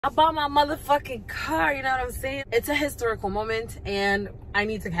I bought my motherfucking car, you know what I'm saying? It's a historical moment and I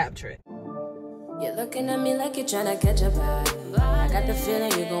need to capture it. You're looking at me like you're trying to catch a vibe. I got the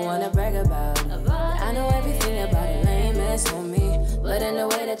feeling you gon' wanna brag about it. I know everything about it, lame-ass on me. But in the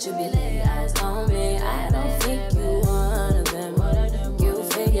way that you be laying eyes on me, I don't think you one of them. You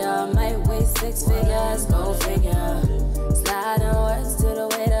figure, might waste 6 figures, go figure. Sliding words to the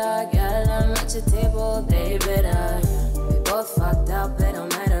waiter, got them at your table, they better. We both fucked up, it don't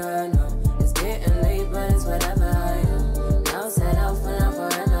matter, no. It's getting late, but it's whatever, now set out for now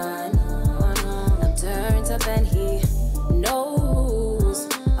forever, no. I'm turned up and he knows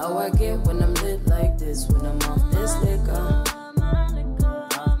I work it when I'm lit like this, when I'm off this liquor.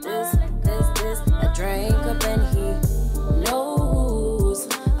 This, I drink up and he knows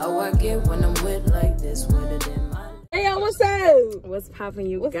I work it when I'm wet like this, with it in my. Hey, yo, what's up? What's poppin',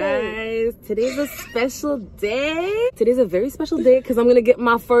 you guys? Today's a special day. Today's a very special day because I'm gonna get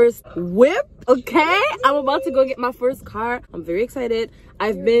my first whip, okay? I'm about to go get my first car. I'm very excited.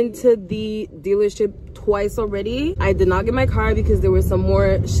 I've been to the dealership twice already. I did not get my car because there was some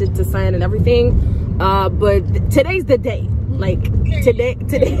more shit to sign and everything. But today's the day. Like, today,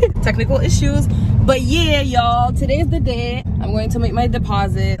 technical issues. But yeah, y'all, today's the day. I'm going to make my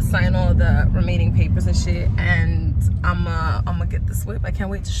deposit, sign all the remaining papers and shit, and I'm gonna get this whip. I can't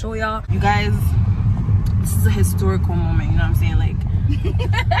wait to show y'all. You guys, this is a historical moment, you know what I'm saying? Like,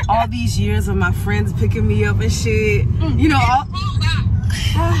 all these years of my friends picking me up and shit, you know, all...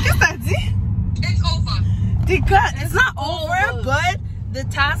 It's over. It's not over, but the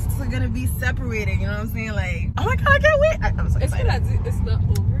tasks are gonna be separated, you know what I'm saying? Like, oh my god, I can't wait. I'm so excited. It's not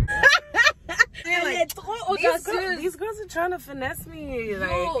over. Like, these girls are trying to finesse me.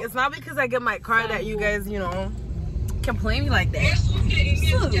 Like, it's not because I get my car that you guys, you know, can play me like that.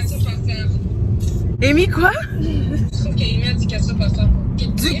 Amy, quoi?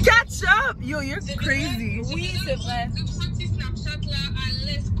 Du ketchup? Yo, you're crazy. Oui, c'est vrai.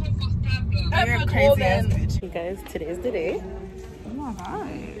 You're a crazy ass bitch. You guys, today's the day. Oh my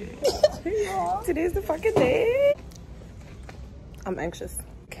god. Today's the fucking day. I'm anxious.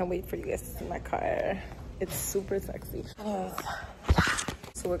 Can't wait for you guys to see my car. It's super sexy.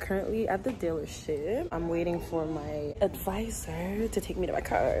 So we're currently at the dealership. I'm waiting for my advisor to take me to my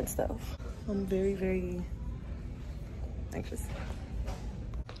car and stuff. I'm very, very anxious.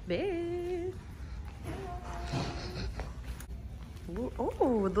 Babe.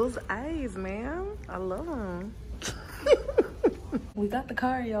 Oh, those eyes, man. I love them. We got the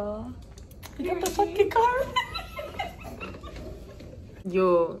car, y'all. We got the fucking car.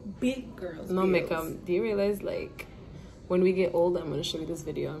 Yo, Big girls. no makeup. Do you realize, like, when we get old, I'm gonna show you this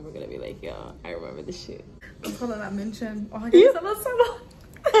video and we're gonna be like, yo, I remember this shit. On a mention. Oh, regarde, ça va, ça va.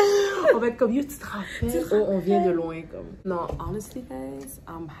 On va être comme, yo, tu te rappelles? Oh, on vient de loin, comme. No, honestly, guys,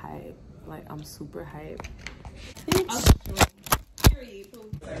 I'm hype. Like, I'm super hype.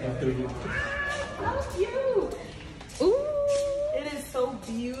 How cute! Ooh! It is so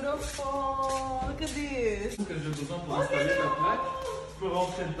beautiful. Look at this. Que j'ai besoin pour installer la plaque. Je peux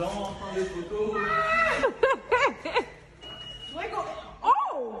rentrer dedans, prendre des photos.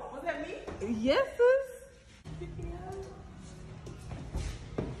 Oh! Was that me? Yes, sis.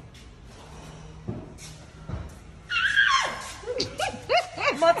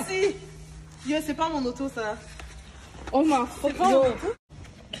 Mati! Yo, c'est pas mon auto, ça. Oh my fuck. Yo.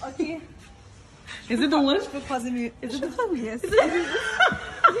 Okay. Is it the one? Je peux croiser mes... Is it the one? Yes. Yes.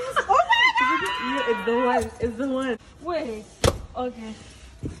 Oh my god! Yeah, it's the one. It's the one. Wait. Okay.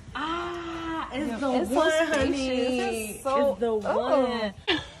 Ah, it's the It's so one, spacious. honey. It's so- It's the Oh. one.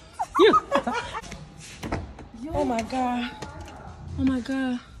 Oh my god. Oh my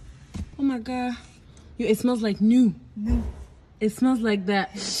god. Oh my god. Yo, it smells like new. New. It smells like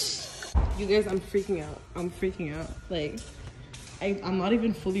that. You guys, I'm freaking out. I'm freaking out. Like, I'm not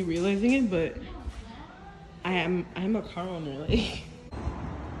even fully realizing it, but I'm a car owner. Like,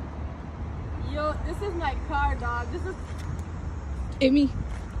 Yo, this is my car, dog. This is... Amy.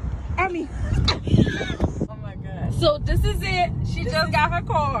 Amy. Oh my god. So this is it. She just got her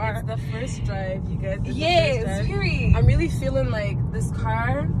car. It's the first drive, you guys. It's the Yes, first drive. period. I'm really feeling like this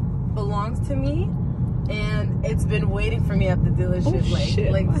car belongs to me, and it's been waiting for me at the dealership.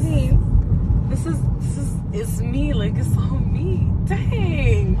 This is it's me. Like, it's all me.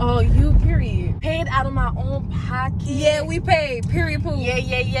 Dang. Oh, you period. Paid out of my own pocket. Yeah, we paid. Period. Poo.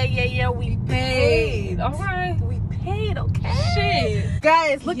 Yeah. We paid. All right. We paid. Okay. Shit.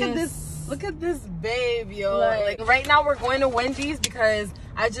 Guys, look at Yes. this. Look at this babe, yo. Like, Like, right now we're going to Wendy's because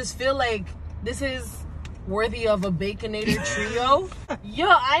I just feel like this is worthy of a Baconator trio. Yo,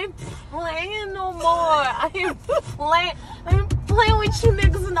 I ain't playing no more. I ain't playing with you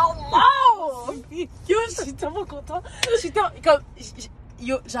niggas no more. Yo, je suis tellement content. Je suis tellement comme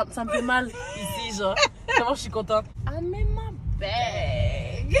yo, ça me fait mal ici, genre. Tellement je suis contente. I'm in my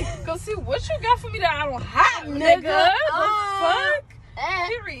bag. Go see what you got for me that I don't have, nigga. The fuck?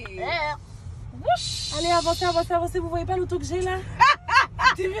 Period. Whoosh. Allez, avancez. Vous voyez pas l'auto que j'ai là?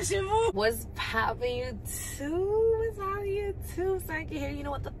 Dépêchez-vous. What's poppin' you too? What's poppin' you too? Sankya here. You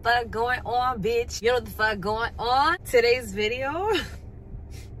know what the fuck going on, bitch? You know what the fuck going on? Today's video.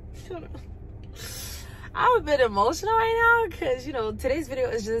 I'm a bit emotional right now because, you know, today's video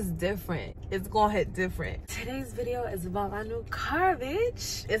is just different. It's gonna hit different. Today's video is about my new car,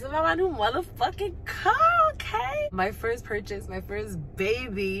 bitch. It's about my new motherfucking car, okay? My first purchase, my first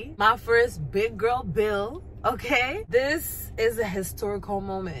baby, my first big girl bill, okay? This is a historical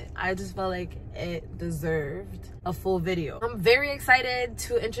moment. I just felt like it deserved a full video. I'm very excited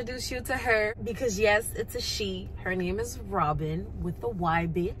to introduce you to her because yes, it's a she. Her name is Robin with the Y,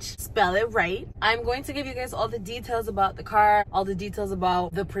 bitch. Spell it right. I'm going to give you guys all the details about the car, all the details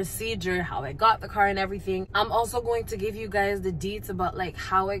about the procedure, how I got the car and everything. I'm also going to give you guys the deets about like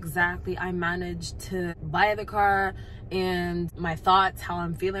how exactly I managed to buy the car and my thoughts, how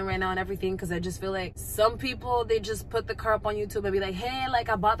I'm feeling right now and everything, because I just feel like some people, they just put the car up on YouTube and be like, hey, like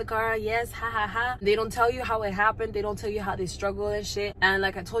I bought the car, yes, ha ha ha. They don't tell you how it happened. They don't tell you how they struggle and shit. And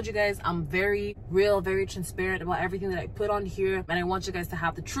like I told you guys, I'm very real, very transparent about everything that I put on here, and I want you guys to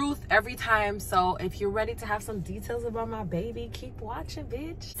have the truth every time. So if you're ready to have some details about my baby, keep watching,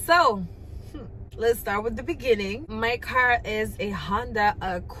 bitch. So let's start with the beginning. My car is a Honda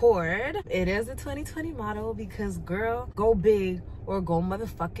Accord. It is a 2020 model because girl, go big or go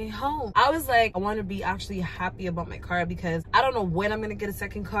motherfucking home. I was like, I want to be actually happy about my car because I don't know when I'm gonna get a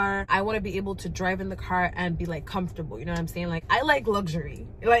second car. I want to be able to drive in the car and be like comfortable, you know what I'm saying? Like I like luxury.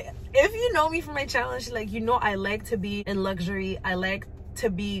 Like if you know me from my challenge, like you know I like to be in luxury. I like to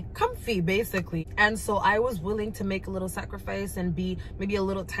be comfy basically, and so I was willing to make a little sacrifice and be maybe a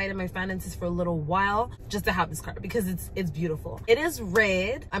little tight in my finances for a little while just to have this car because it's beautiful. It is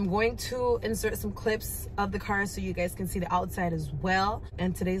red. I'm going to insert some clips of the car so you guys can see the outside as well,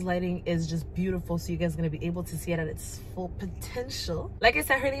 and today's lighting is just beautiful, so you guys are going to be able to see it at its full potential. Like I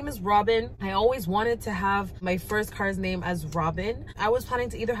said, her name is Robin. I always wanted to have my first car's name as Robin. I was planning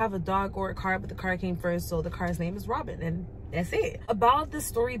to either have a dog or a car, but the car came first, so the car's name is Robin, and that's it. About the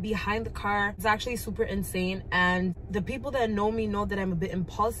story behind the car, it's actually super insane, and the people that know me know that I'm a bit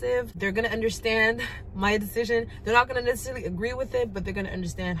impulsive. They're gonna understand my decision. They're not gonna necessarily agree with it, but they're gonna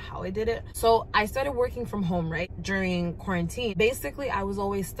understand how I did it. So I started working from home, right, during quarantine. Basically, I was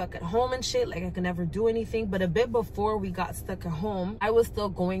always stuck at home and shit, like I could never do anything. But a bit before we got stuck at home, I was still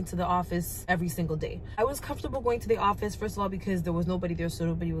going to the office every single day. I was comfortable going to the office, first of all, because there was nobody there, so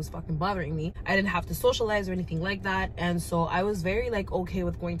nobody was fucking bothering me. I didn't have to socialize or anything like that, and so I was very like okay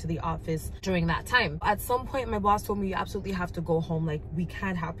with going to the office during that time. At some point my boss told me you absolutely have to go home, like we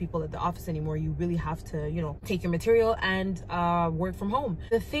can't have people at the office anymore. You really have to, you know, take your material and work from home.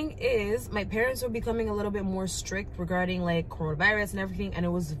 The thing is, my parents were becoming a little bit more strict regarding like coronavirus and everything, and it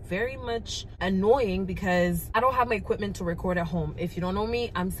was very much annoying because I don't have my equipment to record at home. If you don't know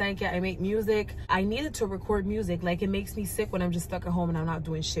me, I'm Sankya. I make music. I needed to record music. Like it makes me sick when I'm just stuck at home and I'm not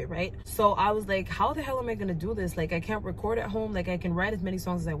doing shit, right? So I was like, how the hell am I gonna do this? Like I can't record at home. Like I can write as many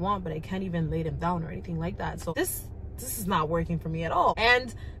songs as I want, but I can't even lay them down or anything like that. So this is not working for me at all.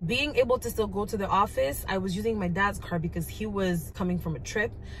 And being able to still go to the office, I was using my dad's car because he was coming from a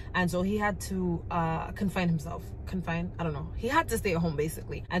trip, and so he had to confine himself. I don't know, he had to stay at home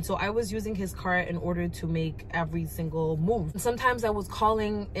basically, and so I was using his car in order to make every single move. Sometimes I was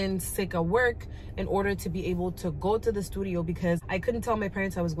calling in sick at work in order to be able to go to the studio because I couldn't tell my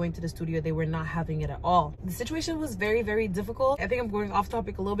parents I was going to the studio. They were not having it at all. The situation was very, very difficult. I think I'm going off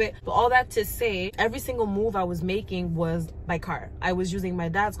topic a little bit, but all that to say, every single move I was making was by car. I was using my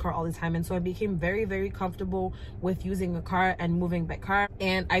dad's car all the time, and so I became very, very comfortable with using a car and moving by car,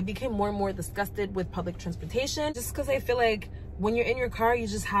 and I became more and more disgusted with public transportation just because I feel like when you're in your car, you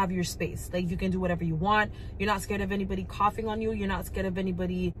just have your space. Like you can do whatever you want. You're not scared of anybody coughing on you. You're not scared of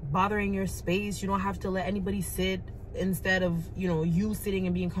anybody bothering your space. You don't have to let anybody sit instead of, you know, you sitting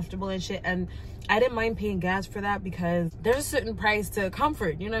and being comfortable and shit. And I didn't mind paying gas for that because there's a certain price to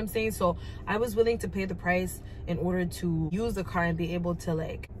comfort, you know what I'm saying? So I was willing to pay the price in order to use the car and be able to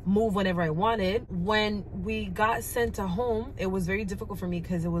like move whenever I wanted. When we got sent to home, it was very difficult for me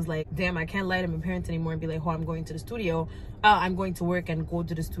because it was like, damn, I can't lie to my parents anymore and be like, oh, I'm going to the studio. I'm going to work and go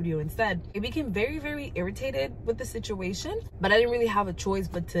to the studio instead. I became very, very irritated with the situation, but I didn't really have a choice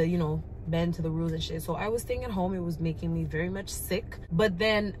but to, you know, bend to the rules and shit. So I was staying at home. It was making me very much sick. But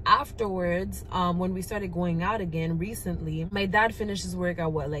then afterwards, when we started going out again recently, my dad finishes work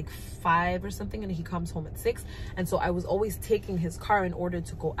at what, like 5 or something, and he comes home at 6. And so I was always taking his car in order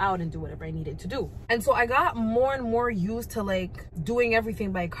to go out and do whatever I needed to do. And so I got more and more used to like doing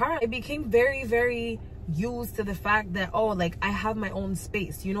everything by car. It became very, very used to the fact that, oh, like I have my own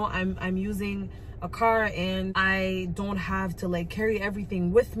space, you know, I'm using a car and I don't have to like carry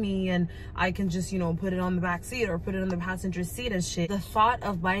everything with me, and I can just, you know, put it on the back seat or put it on the passenger seat and shit. The thought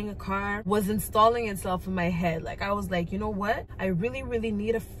of buying a car was installing itself in my head. Like I was like, you know what, I really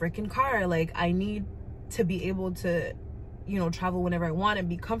need a freaking car. Like I need to be able to, you know, travel whenever I want and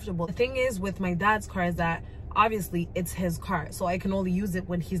be comfortable. The thing is with my dad's car is that obviously it's his car, so I can only use it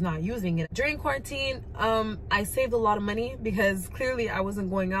when he's not using it. During quarantine, I saved a lot of money because clearly I wasn't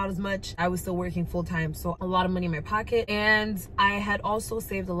going out as much. I was still working full-time, so a lot of money in my pocket. And I had also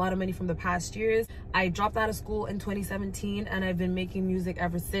saved a lot of money from the past years. I dropped out of school in 2017 and I've been making music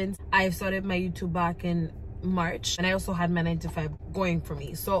ever since. I've started my YouTube back in March, and I also had my 9-to-5 going for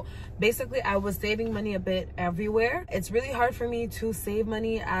me. So basically I was saving money a bit everywhere. It's really hard for me to save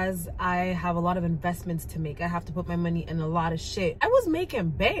money as I have a lot of investments to make. I have to put my money in a lot of shit. I was making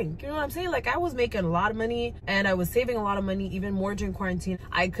bank, you know what I'm saying? Like I was making a lot of money and I was saving a lot of money even more during quarantine.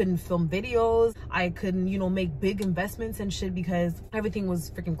 I couldn't film videos, I couldn't, you know, make big investments and shit because everything was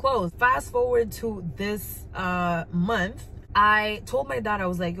freaking closed. Fast forward to this month, I told my dad, I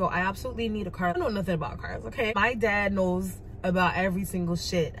was like, yo, I absolutely need a car. I know nothing about cars, okay? My dad knows about every single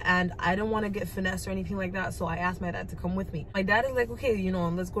shit and I don't want to get finessed or anything like that, so I asked my dad to come with me. My dad is like, okay, you know,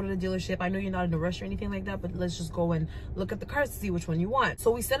 let's go to the dealership. I know you're not in a rush or anything like that, but let's just go and look at the cars to see which one you want.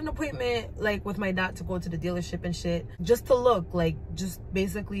 So we set an appointment like with my dad to go to the dealership and shit, just to look, like just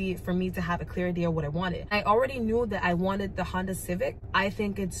basically for me to have a clear idea of what I wanted. I already knew that I wanted the Honda Civic. I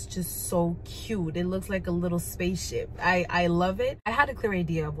think it's just so cute. It looks like a little spaceship. I love it. I had a clear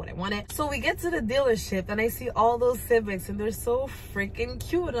idea of what I wanted. So we get to the dealership and I see all those Civics and they're so freaking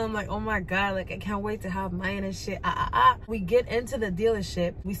cute, and I'm like, oh my god, like I can't wait to have mine and shit. We get into the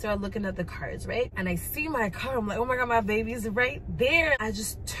dealership, we start looking at the cars, right? And I see my car, I'm like, oh my god, my baby's right there. I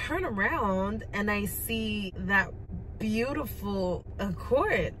just turn around and I see that beautiful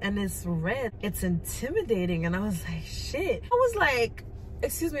Accord and it's red. It's intimidating, and I was like, shit. I was like,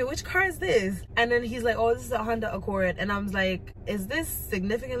 excuse me, which car is this? And then he's like, oh, this is a Honda Accord. And I was like, is this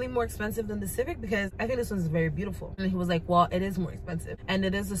significantly more expensive than the Civic? Because I think this one's very beautiful. And he was like, well, it is more expensive and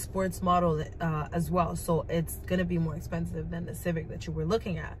it is a sports model as well, so it's gonna be more expensive than the Civic that you were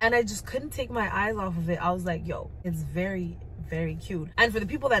looking at. And I just couldn't take my eyes off of it. I was like, yo, it's very cute. And for the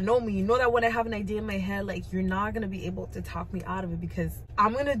people that know me, you know that when I have an idea in my head, like you're not gonna be able to talk me out of it because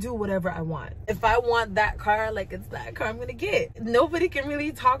I'm gonna do whatever I want. If I want that car, like it's that car I'm gonna get. Nobody can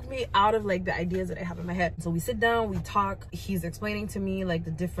really talk me out of like the ideas that I have in my head. So we sit down, we talk, he's explaining to me like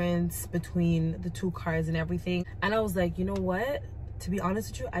the difference between the two cars and everything, and I was like, you know what, to be honest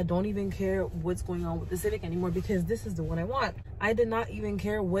with you, I don't even care what's going on with the Civic anymore because this is the one I want. I did not even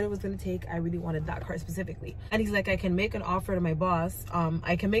care what it was going to take. I really wanted that car specifically. And he's like, I can make an offer to my boss.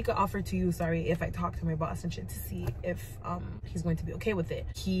 I can make an offer to you, sorry, if I talk to my boss and shit to see if he's going to be okay with it.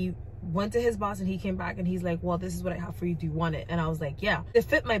 He went to his boss and he came back and he's like, well, this is what I have for you. Do you want it? And I was like, yeah. It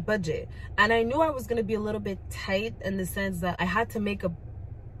fit my budget. And I knew I was going to be a little bit tight in the sense that I had to make a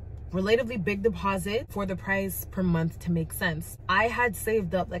relatively big deposit for the price per month to make sense. I had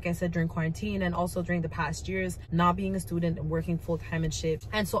saved up, like I said, during quarantine and also during the past years, not being a student and working full-time and shit.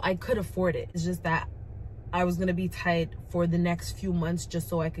 And so I could afford it. It's just that I was gonna be tight for the next few months just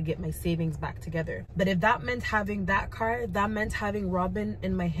so I could get my savings back together. But if that meant having that car, that meant having Robin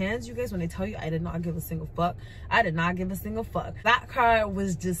in my hands, you guys, when I tell you I did not give a single fuck, I did not give a single fuck. That car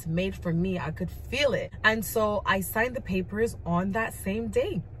was just made for me. I could feel it. And so I signed the papers on that same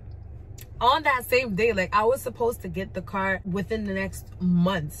day. On that same day, like I was supposed to get the car within the next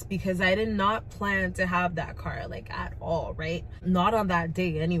months because I did not plan to have that car like at all, right? Not on that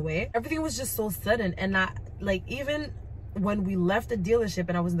day anyway. Everything was just so sudden, and not like, even when we left the dealership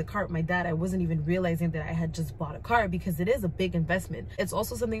and I was in the car with my dad, I wasn't even realizing that I had just bought a car because it is a big investment. It's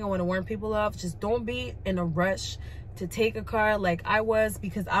also something I want to warn people of. Just don't be in a rush to take a car like I was,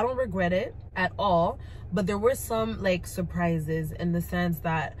 because I don't regret it. at all. But there were some like surprises in the sense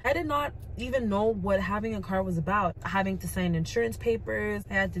that I did not even know what having a car was about. Having to sign insurance papers,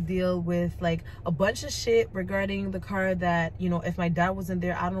 I had to deal with like a bunch of shit regarding the car that, you know, if my dad wasn't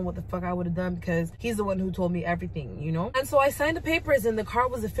there, I don't know what the fuck I would have done, because he's the one who told me everything, you know. And so I signed the papers and the car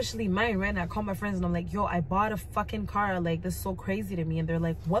was officially mine, right? And I called my friends and I'm like, yo, I bought a fucking car, like this is so crazy to me. And they're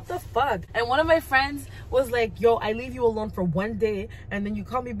like, what the fuck? And one of my friends was like, yo, I leave you alone for one day and then you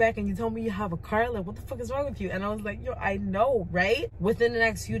call me back and you tell me you have a car, like what the fuck is wrong with you? And I was like, yo, I know, right? Within the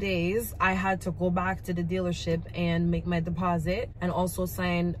next few days, I had to go back to the dealership and make my deposit and also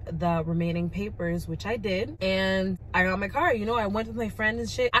sign the remaining papers, which I did. And I got my car, you know. I went with my friend and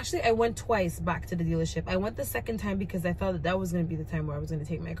shit. Actually, I went twice back to the dealership. I went the second time because I thought that that was going to be the time where I was going to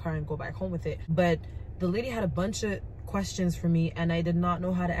take my car and go back home with it. But the lady had a bunch of questions for me and I did not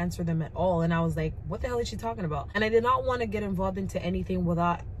know how to answer them at all. And I was like, what the hell is she talking about? And I did not want to get involved into anything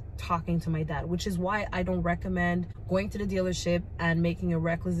without talking to my dad, which is why I don't recommend going to the dealership and making a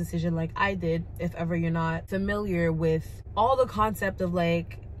reckless decision like I did if ever you're not familiar with all the concept of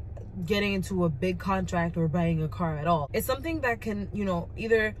like getting into a big contract or buying a car at all. It's something that can, you know,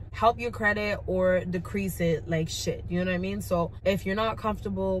 either help your credit or decrease it like shit, you know what I mean? So if you're not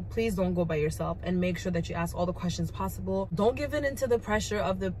comfortable, please don't go by yourself and make sure that you ask all the questions possible. Don't give in into the pressure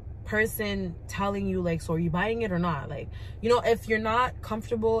of the person telling you like, so are you buying it or not? Like, you know, if you're not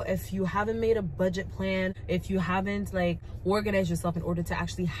comfortable, if you haven't made a budget plan, if you haven't like organized yourself in order to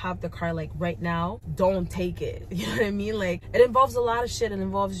actually have the car like right now, don't take it. You know what I mean? Like, it involves a lot of shit. It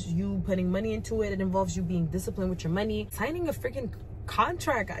involves you putting money into it. It involves you being disciplined with your money, signing a freaking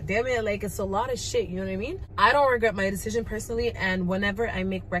contract, god damn it. Like, it's a lot of shit, you know what I mean? I don't regret my decision personally, and whenever I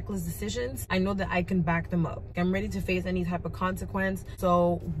make reckless decisions, I know that I can back them up. I'm ready to face any type of consequence.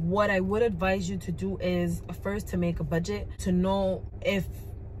 So what I would advise you to do is first to make a budget, to know if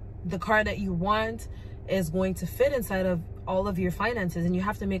the car that you want is going to fit inside of all of your finances, and you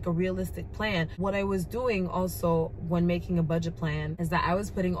have to make a realistic plan. What I was doing also when making a budget plan is that I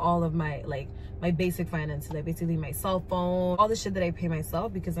was putting all of my my basic finances, like basically my cell phone, all the shit that I pay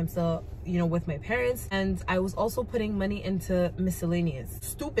myself because I'm still, you know, with my parents. And I was also putting money into miscellaneous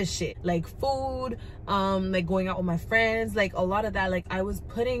stupid shit like food, like going out with my friends, like a lot of that. Like, I was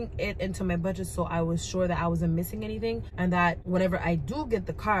putting it into my budget so I was sure that I wasn't missing anything, and that whenever I do get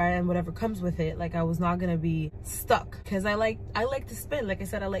the car and whatever comes with it, like I was not gonna be stuck, because I like to spend. Like I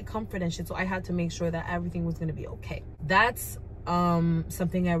said, I like comfort and shit, so I had to make sure that everything was gonna be okay. That's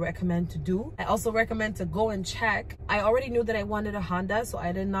something I recommend to do. I also recommend to go and check. I already knew that I wanted a Honda, so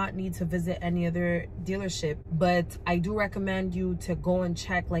I did not need to visit any other dealership, but I do recommend you to go and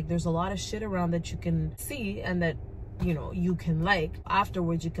check. Like, there's a lot of shit around that you can see and that, you know, you can like.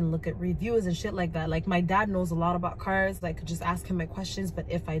 Afterwards, you can look at reviews and shit like that. Like, my dad knows a lot about cars. I could just ask him my questions, but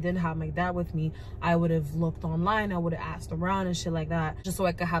if I didn't have my dad with me, I would have looked online, I would have asked around and shit like that, just so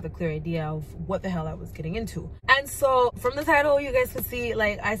I could have a clear idea of what the hell I was getting into. And so from the title, you guys can see,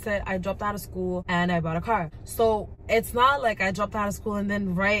 like I said, I dropped out of school and I bought a car. So it's not like I dropped out of school and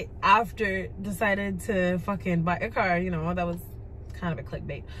then right after decided to fucking buy a car, you know. That was kind of a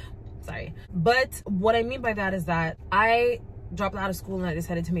clickbait, sorry. But what I mean by that is that I dropped out of school and I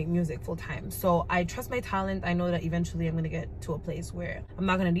decided to make music full time. So I trust my talent. I know that eventually I'm gonna get to a place where I'm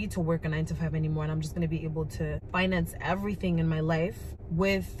not gonna need to work a 9-to-5 anymore, and I'm just gonna be able to finance everything in my life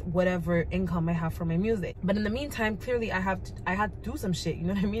with whatever income I have from my music. But in the meantime, clearly I had to do some shit, you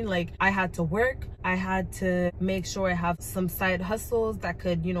know what I mean? Like, I had to work, I had to make sure I have some side hustles that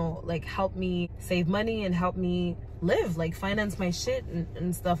could, you know, like help me save money and help me live, like finance my shit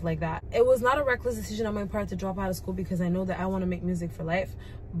and stuff like that. It was not a reckless decision on my part to drop out of school because I know that I want to make music for life.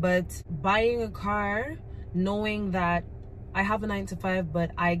 But buying a car, knowing that I have a 9-to-5,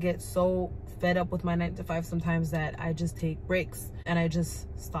 but I get so fed up with my 9-to-5 sometimes that I just take breaks and I just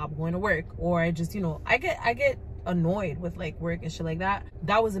stop going to work, or I just, you know, I get annoyed with like work and shit like that.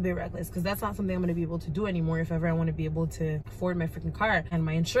 That was a bit reckless, because that's not something I'm gonna be able to do anymore if ever I want to be able to afford my freaking car and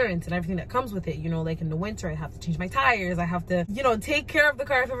my insurance and everything that comes with it. You know, like in the winter I have to change my tires, I have to, you know, take care of the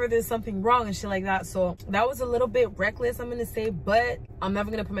car if ever there's something wrong and shit like that. So that was a little bit reckless, I'm gonna say, but I'm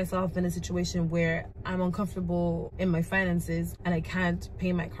never gonna put myself in a situation where I'm uncomfortable in my finances and I can't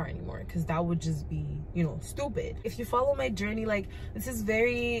pay my car anymore, because that would just be, you know, stupid. If you follow my journey, like, this is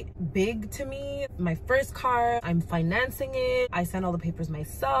very big to me. My first car, I'm financing it, I signed all the papers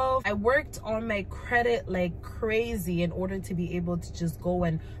myself. I worked on my credit like crazy in order to be able to just go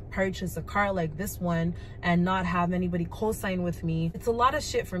and purchase a car like this one and not have anybody co-sign with me. It's a lot of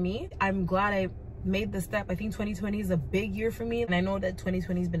shit for me. I'm glad I made the step. I think 2020 is a big year for me, and I know that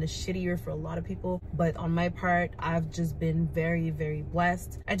 2020 has been a shitty year for a lot of people, but on my part, I've just been very, very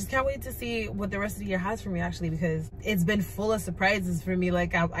blessed. I just can't wait to see what the rest of the year has for me, actually, because it's been full of surprises for me.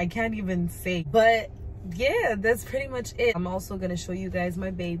 Like I can't even say, but yeah, that's pretty much it. I'm also gonna show you guys my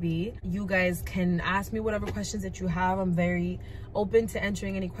baby. You guys can ask me whatever questions that you have. I'm very open to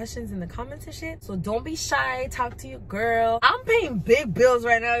answering any questions in the comments and shit, so don't be shy. Talk to your girl. I'm paying big bills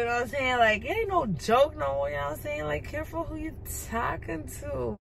right now, you know what I'm saying? Like, it ain't no joke no more, you know what I'm saying? Like, careful who you talking to.